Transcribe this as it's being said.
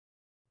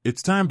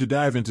It's time to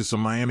dive into some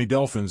Miami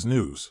Dolphins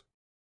news.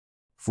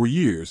 For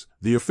years,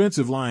 the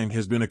offensive line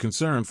has been a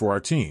concern for our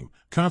team,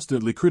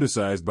 constantly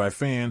criticized by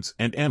fans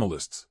and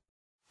analysts.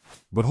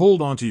 But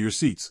hold on to your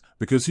seats,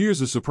 because here's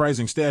a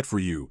surprising stat for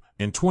you.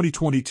 In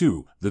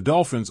 2022, the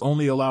Dolphins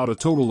only allowed a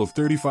total of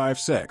 35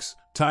 sacks,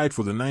 tied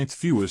for the ninth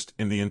fewest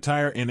in the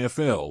entire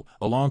NFL,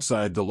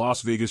 alongside the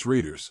Las Vegas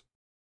Raiders.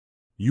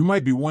 You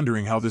might be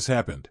wondering how this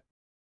happened.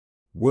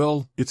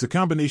 Well, it's a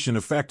combination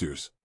of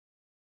factors.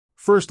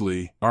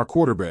 Firstly, our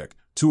quarterback,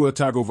 Tua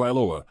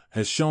Tagovailoa,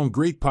 has shown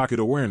great pocket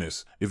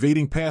awareness,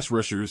 evading pass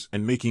rushers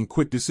and making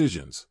quick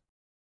decisions.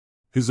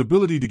 His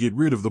ability to get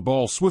rid of the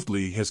ball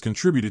swiftly has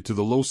contributed to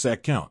the low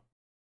sack count.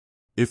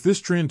 If this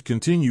trend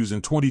continues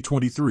in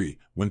 2023,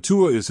 when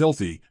Tua is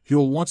healthy,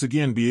 he'll once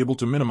again be able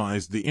to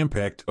minimize the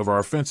impact of our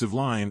offensive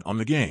line on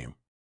the game.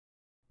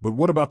 But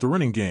what about the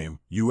running game,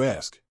 you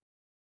ask?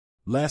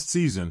 Last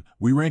season,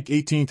 we ranked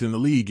 18th in the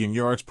league in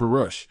yards per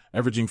rush,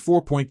 averaging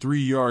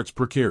 4.3 yards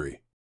per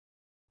carry.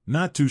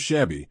 Not too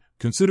shabby,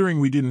 considering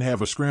we didn't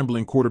have a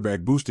scrambling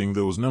quarterback boosting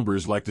those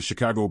numbers like the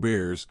Chicago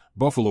Bears,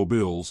 Buffalo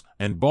Bills,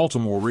 and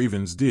Baltimore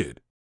Ravens did.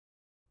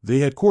 They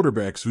had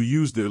quarterbacks who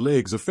used their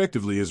legs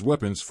effectively as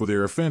weapons for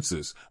their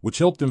offenses, which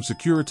helped them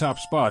secure top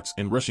spots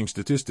in rushing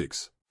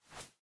statistics.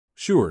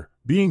 Sure,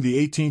 being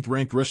the 18th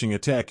ranked rushing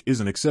attack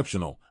isn't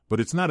exceptional, but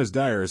it's not as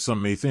dire as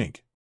some may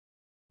think.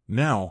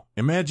 Now,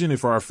 imagine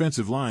if our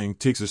offensive line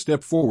takes a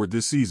step forward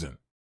this season.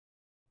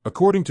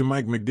 According to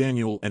Mike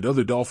McDaniel and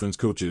other Dolphins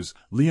coaches,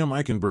 Liam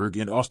Eichenberg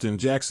and Austin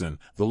Jackson,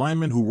 the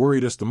linemen who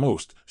worried us the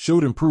most,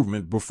 showed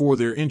improvement before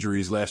their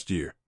injuries last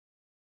year.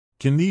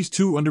 Can these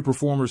two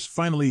underperformers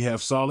finally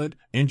have solid,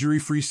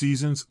 injury-free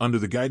seasons under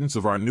the guidance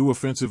of our new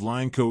offensive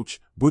line coach,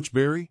 Butch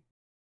Barry?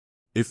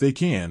 If they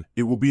can,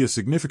 it will be a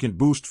significant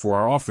boost for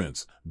our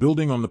offense,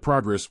 building on the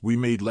progress we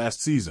made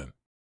last season.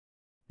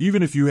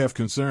 Even if you have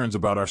concerns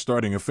about our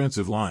starting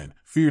offensive line,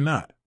 fear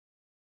not.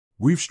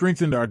 We've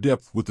strengthened our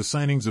depth with the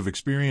signings of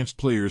experienced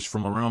players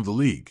from around the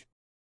league.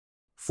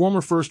 Former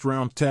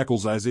first-round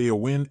tackles Isaiah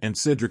Wynn and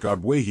Cedric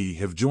Ogbuehi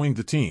have joined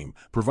the team,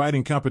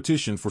 providing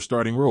competition for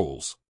starting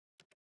roles.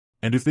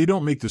 And if they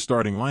don't make the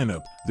starting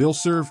lineup, they'll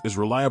serve as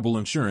reliable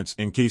insurance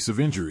in case of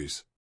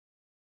injuries.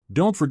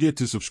 Don't forget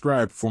to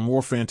subscribe for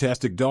more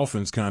fantastic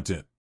Dolphins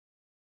content.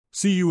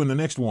 See you in the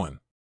next one.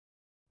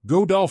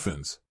 Go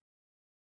Dolphins!